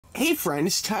Hey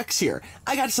friends, Tux here.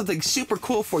 I got something super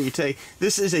cool for you today.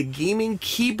 This is a gaming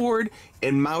keyboard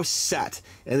and mouse set,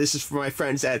 and this is for my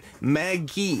friends at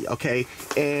Maggie, okay?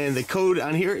 And the code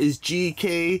on here is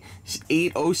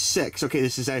GK806. Okay,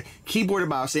 this is a keyboard and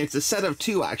mouse, and it's a set of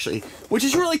two actually, which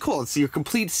is really cool. It's your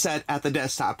complete set at the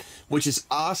desktop, which is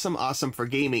awesome for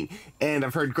gaming. And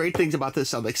I've heard great things about this,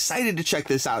 so I'm excited to check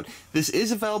this out. This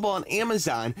is available on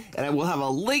Amazon, and I will have a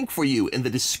link for you in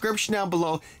the description down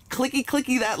below.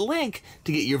 Clicky that link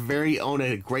to get your very own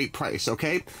at a great price,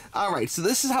 okay? Alright, so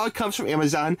this is how it comes from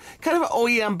Amazon. Kind of an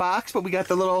OEM box, but we got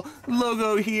the little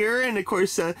logo here, and of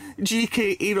course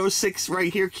GK806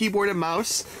 right here, keyboard and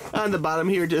mouse. On the bottom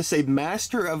here, just say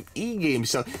Master of E-Games.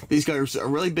 So these guys are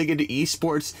really big into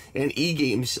esports and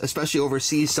e-games, especially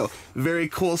overseas, so very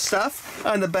cool stuff.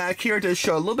 On the back here, to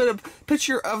show a little bit of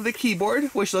picture of the keyboard,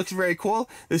 which looks very cool.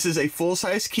 This is a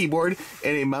full-size keyboard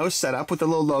and a mouse setup with the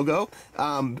little logo.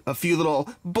 A few little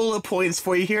bullet points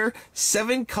for you here.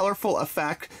 7 colorful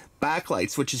effect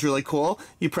backlights, which is really cool.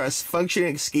 You press function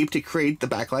and escape to create the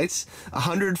backlights.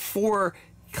 104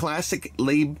 classic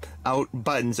layout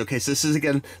buttons. Okay, so this is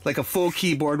again like a full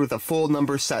keyboard with a full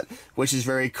number set, which is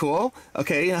very cool.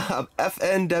 Okay,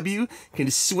 FNW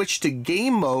can switch to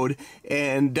game mode,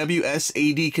 and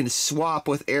WSAD can swap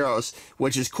with arrows,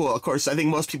 which is cool. Of course, I think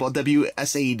most people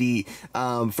WSAD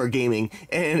for gaming,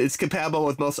 and it's compatible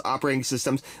with most operating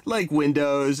systems like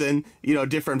Windows and, you know,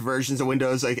 different versions of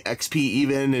Windows like XP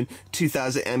even and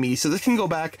 2000 ME. So this can go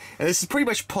back, and this is pretty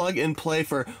much plug and play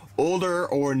for older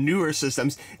or newer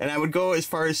systems, and I would go as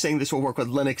far as saying this will work with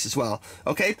Linux as well.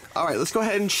 Okay, all right, let's go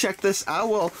ahead and check this out.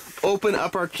 We'll open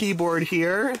up our keyboard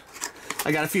here.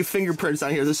 I got a few fingerprints on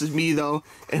here. This is me though,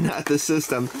 and not the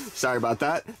system. Sorry about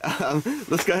that.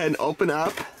 Let's go ahead and open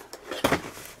up.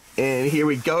 And here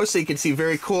we go. So you can see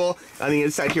very cool. On the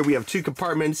inside here we have 2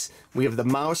 compartments. We have the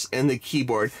mouse and the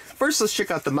keyboard. First, let's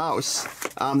check out the mouse.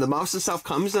 The mouse itself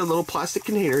comes in a little plastic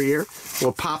container here.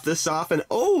 We'll pop this off, and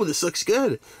oh, this looks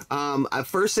good.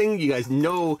 First thing, you guys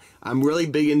know I'm really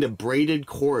big into braided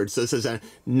cords. So this is a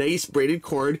nice braided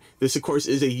cord. This, of course,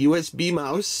 is a USB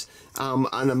mouse.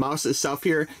 On the mouse itself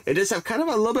here, it does have kind of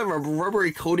a little bit of a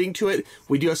rubbery coating to it.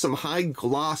 We do have some high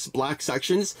gloss black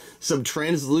sections, some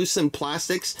translucent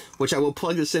plastics, which I will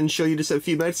plug this in and show you just in a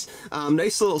few minutes.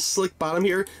 Nice little slick bottom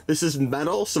here. This is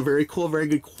metal, so very cool, very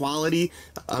good quality.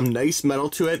 Nice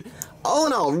metal to it. All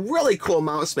in all, really cool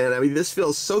mouse, man. I mean, this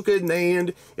feels so good in the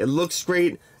hand. It looks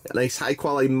great. Nice high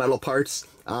quality metal parts.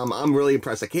 I'm really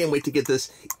impressed. I can't wait to get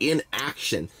this in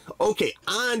action. Okay,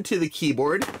 on to the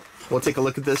keyboard. We'll take a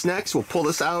look at this next. We'll pull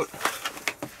this out.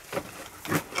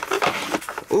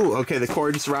 Ooh, okay, the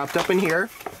cord is wrapped up in here.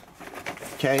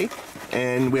 Okay,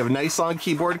 and we have a nice long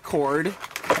keyboard cord.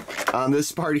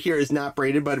 This part here is not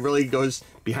braided, but it really goes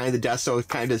behind the desk, so it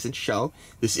kind of doesn't show.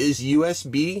 This is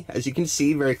USB, as you can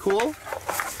see, very cool.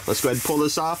 Let's go ahead and pull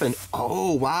this off, and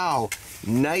oh, wow.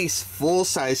 Nice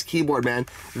full-size keyboard, man.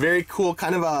 Very cool,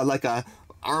 kind of like a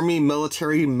army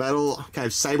military metal, kind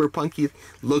of cyberpunky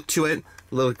look to it.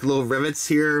 Little rivets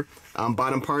here,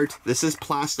 bottom part. This is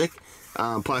plastic,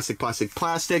 plastic.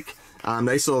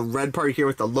 Nice little red part here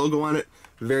with the logo on it.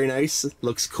 Very nice,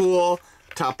 looks cool.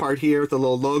 Top part here with the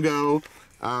little logo.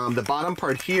 The bottom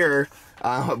part here,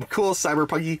 cool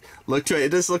cyberpunky look to it. It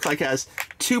does look like it has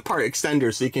 2-part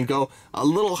extenders, so you can go a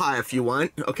little high if you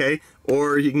want, okay?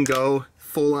 Or you can go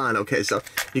full on, okay? So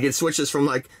you can switch this from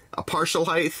like a partial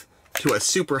height to a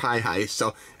super high height.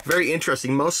 So very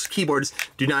interesting. Most keyboards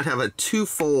do not have a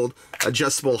 2-fold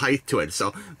adjustable height to it.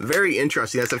 So very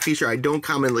interesting. That's a feature I don't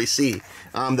commonly see.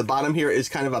 The bottom here is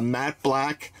kind of a matte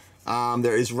black.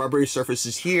 There is rubbery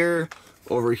surfaces here,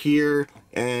 over here,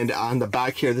 and on the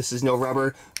back here, this is no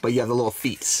rubber, but you have the little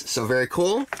feet. So very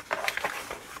cool.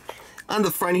 On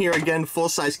the front here, again,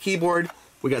 full-size keyboard.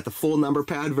 We got the full number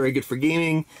pad, very good for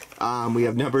gaming. We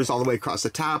have numbers all the way across the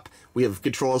top. We have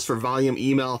controls for volume,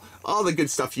 email, all the good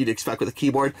stuff you'd expect with a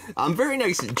keyboard. Very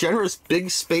nice, generous, big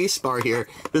space bar here.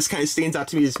 This kind of stands out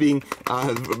to me as being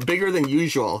bigger than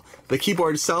usual. The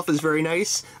keyboard itself is very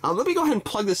nice. Let me go ahead and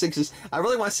plug this in because I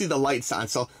really want to see the lights on.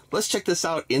 So let's check this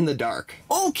out in the dark.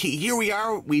 Okay, here we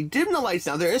are. We dim the lights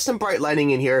now. There is some bright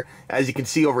lighting in here, as you can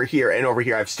see over here and over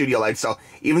here. I have studio lights, so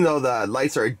even though the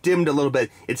lights are dimmed a little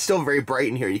bit, it's still very bright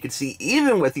in here. You can see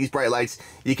even with these bright lights,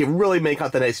 you can really make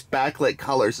out the nice backlit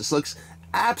colors. This looks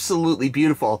absolutely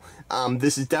beautiful.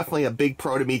 this is definitely a big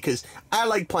pro to me because I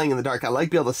like playing in the dark. I like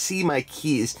being able to see my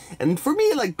keys. And for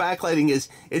me, like, backlighting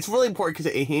it's really important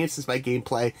because it enhances my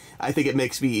gameplay. I think it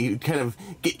makes me kind of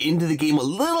get into the game a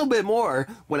little bit more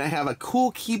when I have a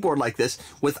cool keyboard like this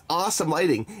with awesome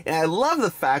lighting. And I love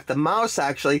the fact the mouse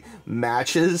actually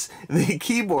matches the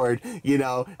keyboard. You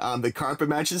know, the carpet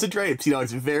matches the drapes. You know,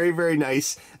 it's very, very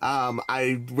nice.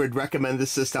 I would recommend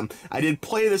this system. I did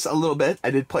play this a little bit.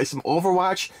 I did play some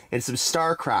Overwatch and some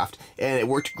StarCraft, and it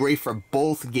worked great for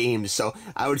both games. So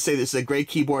I would say this is a great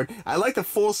keyboard. I like the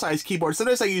full-size keyboard.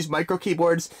 Sometimes I use micro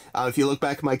keyboards. If you look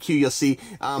back at my queue, you'll see.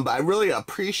 But I really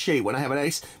appreciate when I have a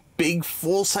nice big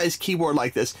full-size keyboard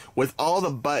like this with all the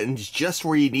buttons just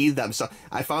where you need them. So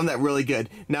I found that really good.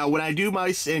 Now, when I do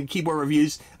mouse and keyboard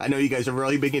reviews, I know you guys are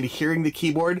really big into hearing the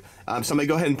keyboard. So I'm gonna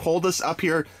go ahead and pull this up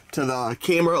here to the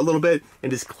camera a little bit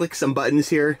and just click some buttons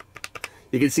here.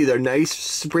 You can see they're nice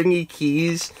springy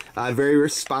keys, very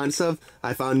responsive.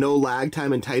 I found no lag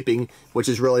time in typing, which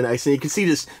is really nice. And you can see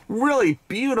this really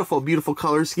beautiful, beautiful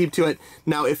color scheme to it.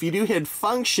 Now, if you do hit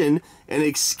function and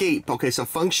escape, okay, so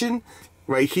function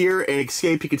right here and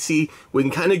escape, you can see we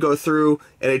can kind of go through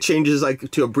and it changes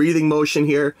like to a breathing motion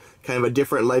here, kind of a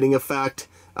different lighting effect.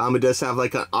 It does have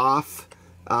like an off.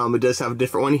 It does have a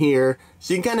different one here.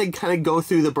 So you can kind of go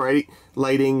through the bright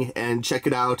lighting and check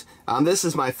it out. This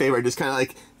is my favorite. Just kind of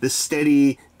like the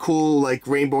steady, cool, like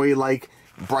rainbowy, like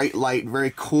bright light.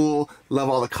 Very cool. Love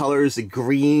all the colors, the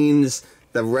greens,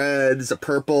 the reds, the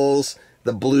purples,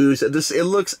 the blues. It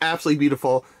looks absolutely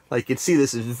beautiful. Like you can see,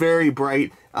 this is very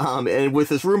bright. And with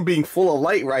this room being full of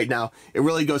light right now, it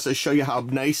really goes to show you how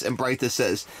nice and bright this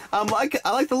is. I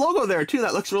like the logo there too.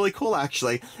 That looks really cool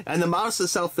actually. And the mouse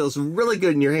itself feels really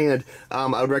good in your hand.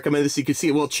 I would recommend this. You can see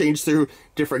it will change through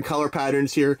different color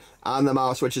patterns here on the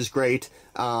mouse, which is great.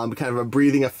 Kind of a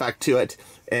breathing effect to it.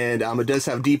 And it does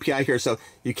have DPI here, so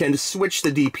you can switch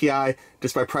the DPI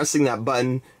just by pressing that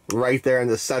button right there in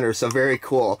the center. So very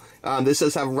cool. This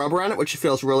does have rubber on it, which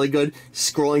feels really good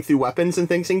scrolling through weapons and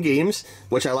things in games,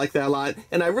 which I like that a lot.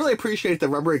 And I really appreciate the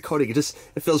rubbery coating. It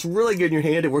feels really good in your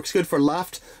hand. It works good for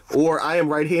left, or I am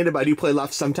right-handed, but I do play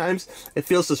left sometimes. It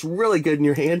feels just really good in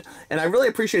your hand. And I really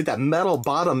appreciate that metal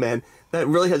bottom, man. That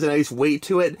really has a nice weight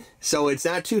to it, so it's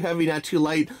not too heavy, not too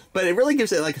light, but it really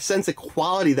gives it like a sense of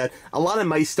quality that a lot of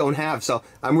mice don't have. So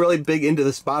I'm really big into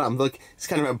this bottom. Look, it's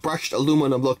kind of a brushed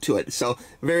aluminum look to it, so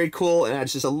very cool, and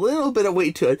adds just a little bit of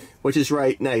weight to it, which is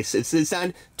right nice. It's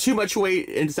not too much weight,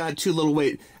 and it's not too little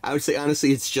weight. I would say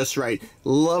honestly, it's just right.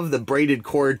 Love the braided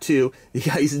cord too. You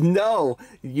guys know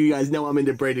I'm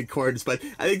into braided cords, but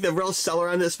I think the real seller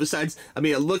on this, besides, I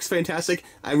mean, it looks fantastic.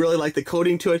 I really like the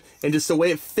coating to it, and just the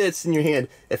way it fits in your hand,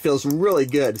 it feels really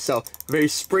good. So very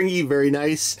springy, very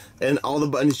nice, and all the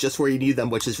buttons just where you need them,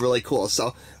 which is really cool.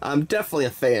 So I'm definitely a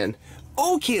fan.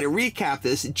 Okay, to recap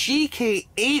this,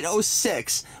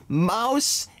 GK806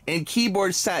 mouse and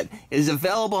keyboard set is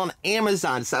available on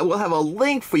Amazon, so I will have a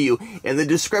link for you in the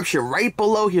description right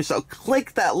below here, so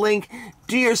click that link.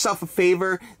 Do yourself a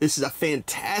favor. This is a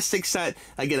fantastic set.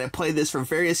 Again, I played this for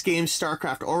various games,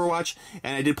 StarCraft, Overwatch,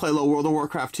 and I did play a little World of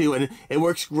Warcraft too, and it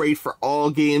works great for all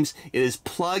games. It is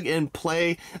plug and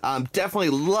play. Definitely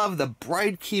love the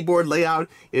bright keyboard layout.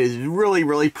 It is really,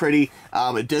 really pretty.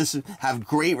 It does have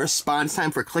great response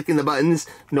time for clicking the buttons.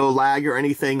 No lag or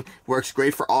anything. Works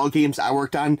great for all games I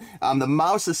worked on. The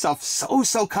mouse itself,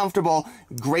 so comfortable.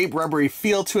 Great rubbery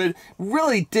feel to it.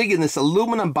 Really digging this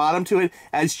aluminum bottom to it.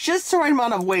 Adds just the right amount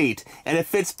of weight, and it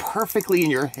fits perfectly in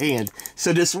your hand.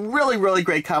 So just really, really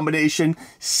great combination.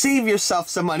 Save yourself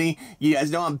some money. You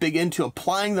guys know I'm big into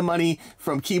applying the money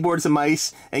from keyboards and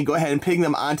mice, and go ahead and putting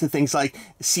them onto things like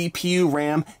CPU,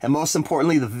 RAM, and most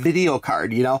importantly, the video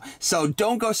card, you know? So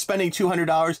don't go spending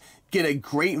 $200. Get a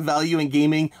great value in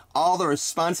gaming, all the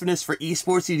responsiveness for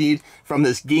esports you need from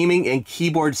this gaming and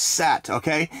keyboard set,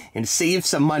 okay? And save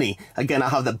some money. Again, I'll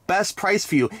have the best price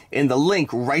for you in the link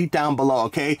right down below,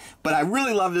 okay? But I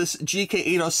really love this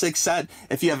GK806 set.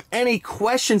 If you have any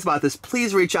questions about this,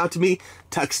 please reach out to me.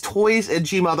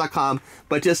 tuxtoys@gmail.com.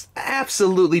 But just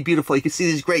absolutely beautiful. You can see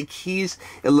these great keys.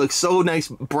 It looks so nice,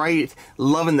 bright.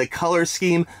 Loving the color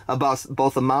scheme about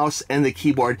both the mouse and the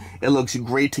keyboard. It looks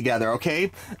great together,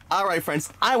 okay? All right, friends,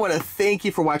 I want to thank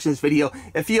you for watching this video.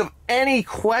 If you have any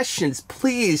questions,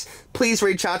 please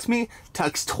reach out to me,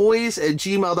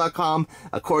 tuxtoys@gmail.com.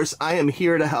 Of course, I am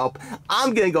here to help.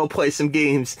 I'm going to go play some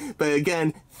games. But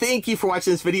again, thank you for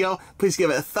watching this video. Please give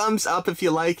it a thumbs up if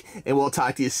you like, and we'll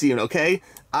talk to you soon, okay?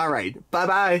 All right,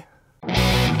 bye-bye.